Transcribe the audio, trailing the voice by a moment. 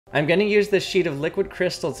I'm going to use this sheet of liquid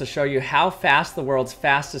crystals to show you how fast the world's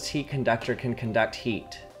fastest heat conductor can conduct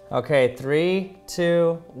heat. Okay, 3,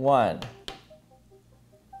 2, 1.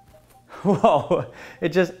 Whoa, it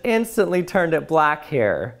just instantly turned it black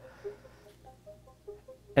here.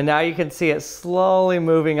 And now you can see it slowly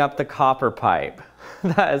moving up the copper pipe.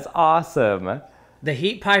 That is awesome. The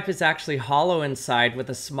heat pipe is actually hollow inside with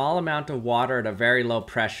a small amount of water at a very low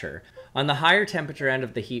pressure. On the higher temperature end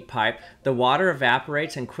of the heat pipe, the water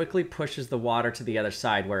evaporates and quickly pushes the water to the other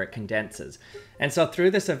side where it condenses. And so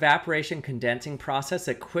through this evaporation condensing process,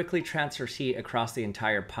 it quickly transfers heat across the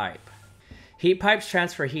entire pipe. Heat pipes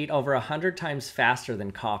transfer heat over 100 times faster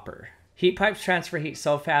than copper. Heat pipes transfer heat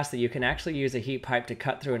so fast that you can actually use a heat pipe to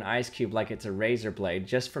cut through an ice cube like it's a razor blade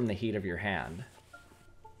just from the heat of your hand.